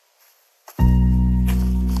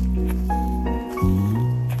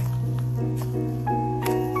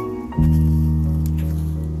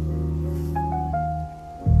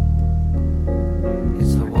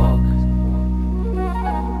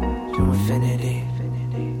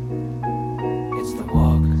infinity. It's the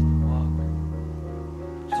walk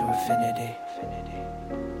to infinity.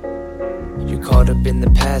 You're caught up in the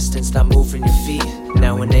past and stop moving your feet.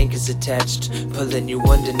 Now an anchor's attached, pulling you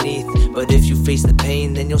underneath. But if you face the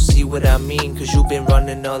pain, then you'll see what I mean. Cause you've been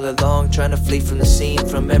running all along, trying to flee from the scene,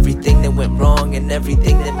 from everything that went wrong and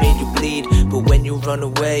everything that made you bleed. But when you run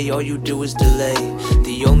away, all you do is delay.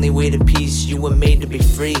 The only way to peace, you were made to be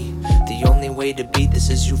free. The only way to beat this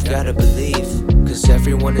is you've gotta believe. Cause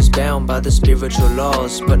everyone is bound by the spiritual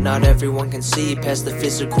laws, but not everyone can see past the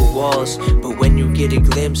physical walls. But when you get a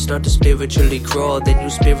glimpse, start to spiritually crawl, then you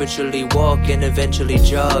spiritually walk and eventually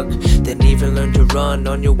jog. Then even learn to run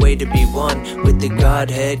on your way to be one with the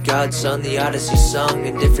Godhead, God's Son, the Odyssey sung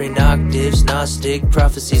in different octaves, gnostic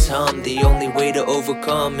prophecies hum. The only way to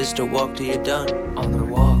overcome is to walk till you're done. On the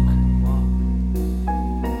walk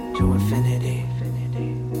to infinity.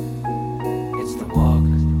 It's the walk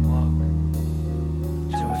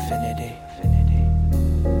to infinity.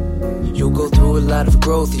 You'll go through a lot of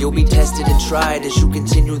growth, you'll be tested and tried as you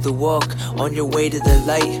continue the walk on your way to the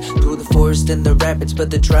light. Through the forest and the rapids,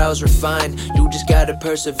 but the trials refine. You just gotta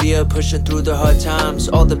persevere, pushing through the hard times.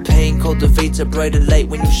 All the pain cultivates a brighter light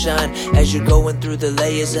when you shine. As you're going through the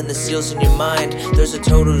layers and the seals in your mind. There's a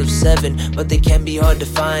total of 7, but they can be hard to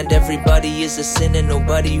find. Everybody is a sinner,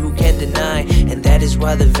 nobody who can deny. And that is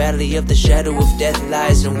why the valley of the shadow of death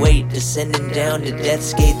lies in wait. Descending down to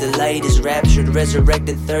death's gate, the light is raptured,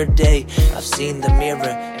 resurrected, third day. I've seen the mirror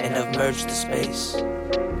and I've merged the space.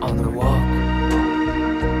 On the walk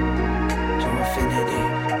to infinity.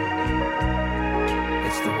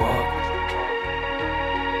 It's the walk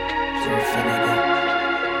to infinity.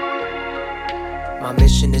 My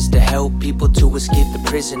mission is to help people to escape the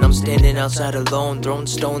prison. I'm standing outside alone, throwing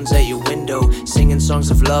stones at your window, singing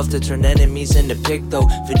songs of love to turn enemies into Piccolo,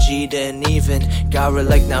 Vegeta and even Gaara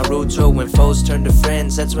like Naruto. When foes turn to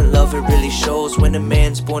friends, that's when love it really shows. When a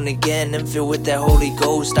man's born again and filled with that Holy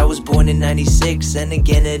Ghost. I was born in 96 and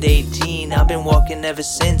again at 18. I've been walking ever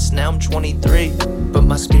since, now I'm 23. But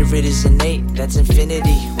my spirit is innate, that's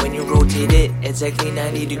infinity. When you rotate it, exactly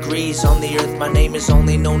 90 degrees. On the earth my name is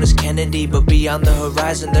only known as Kennedy, but beyond the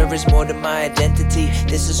horizon there is more to my identity.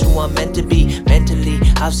 This is who I'm meant to be, mentally.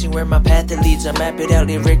 I've seen where my path it leads, I map it out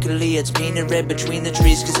lyrically. It's painted red between the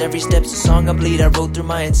trees, cause every step's a song I bleed. I wrote through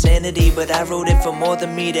my insanity, but I wrote it for more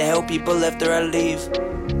than me, to help people after I leave.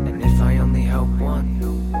 And if I only help one,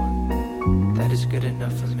 that is good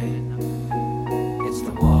enough for me. It's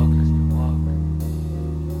the walk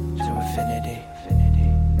to infinity.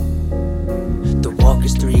 The walk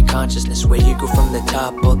is through your consciousness, where you go from the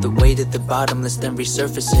top all the way to the bottomless, then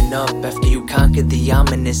resurfacing up after you conquer the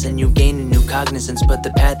ominous and you gain a new cognizance. But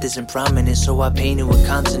the path isn't prominent, so I paint it with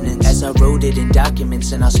consonance. As I wrote it in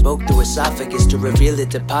documents and I spoke through esophagus to reveal it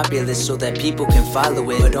to populace so that people can follow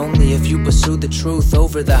it. But only if you pursue the truth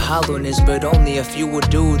over the hollowness, but only if you will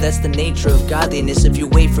do, that's the nature of godliness. If you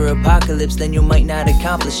wait for apocalypse, then you might not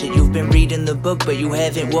accomplish it. You've been reading the book, but you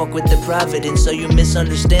haven't walked with the Providence, so you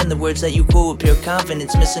misunderstand the words that you quote with pure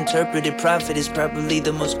confidence. Misinterpreted prophet is probably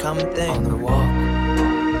the most common thing. On the walk